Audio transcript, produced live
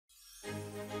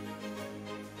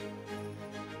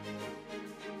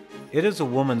It is a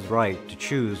woman's right to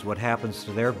choose what happens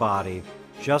to their body,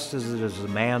 just as it is a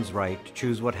man's right to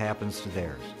choose what happens to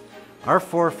theirs. Our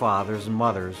forefathers and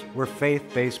mothers were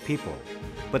faith-based people,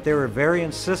 but they were very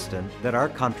insistent that our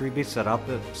country be set up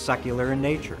as secular in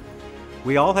nature.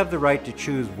 We all have the right to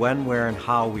choose when, where, and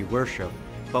how we worship,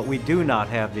 but we do not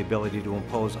have the ability to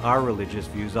impose our religious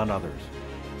views on others.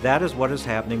 That is what is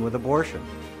happening with abortion.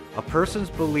 A person's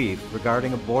belief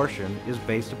regarding abortion is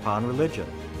based upon religion.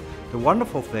 The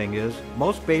wonderful thing is,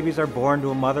 most babies are born to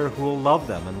a mother who will love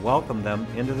them and welcome them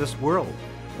into this world,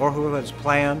 or who has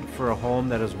planned for a home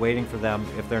that is waiting for them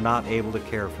if they're not able to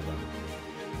care for them.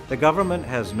 The government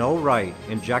has no right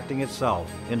injecting itself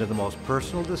into the most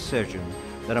personal decision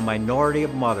that a minority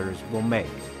of mothers will make,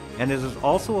 and it is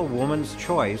also a woman's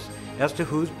choice as to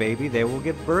whose baby they will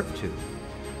give birth to.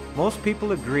 Most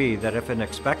people agree that if an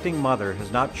expecting mother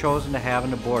has not chosen to have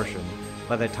an abortion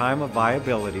by the time of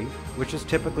viability, which is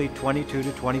typically 22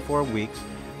 to 24 weeks,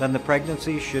 then the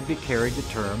pregnancy should be carried to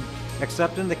term,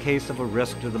 except in the case of a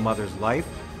risk to the mother's life,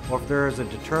 or if there is a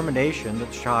determination that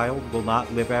the child will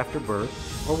not live after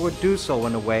birth, or would do so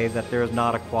in a way that there is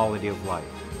not a quality of life.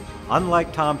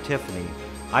 Unlike Tom Tiffany,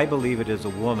 I believe it is a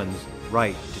woman's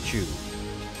right to choose.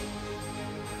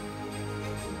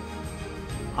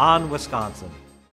 On Wisconsin.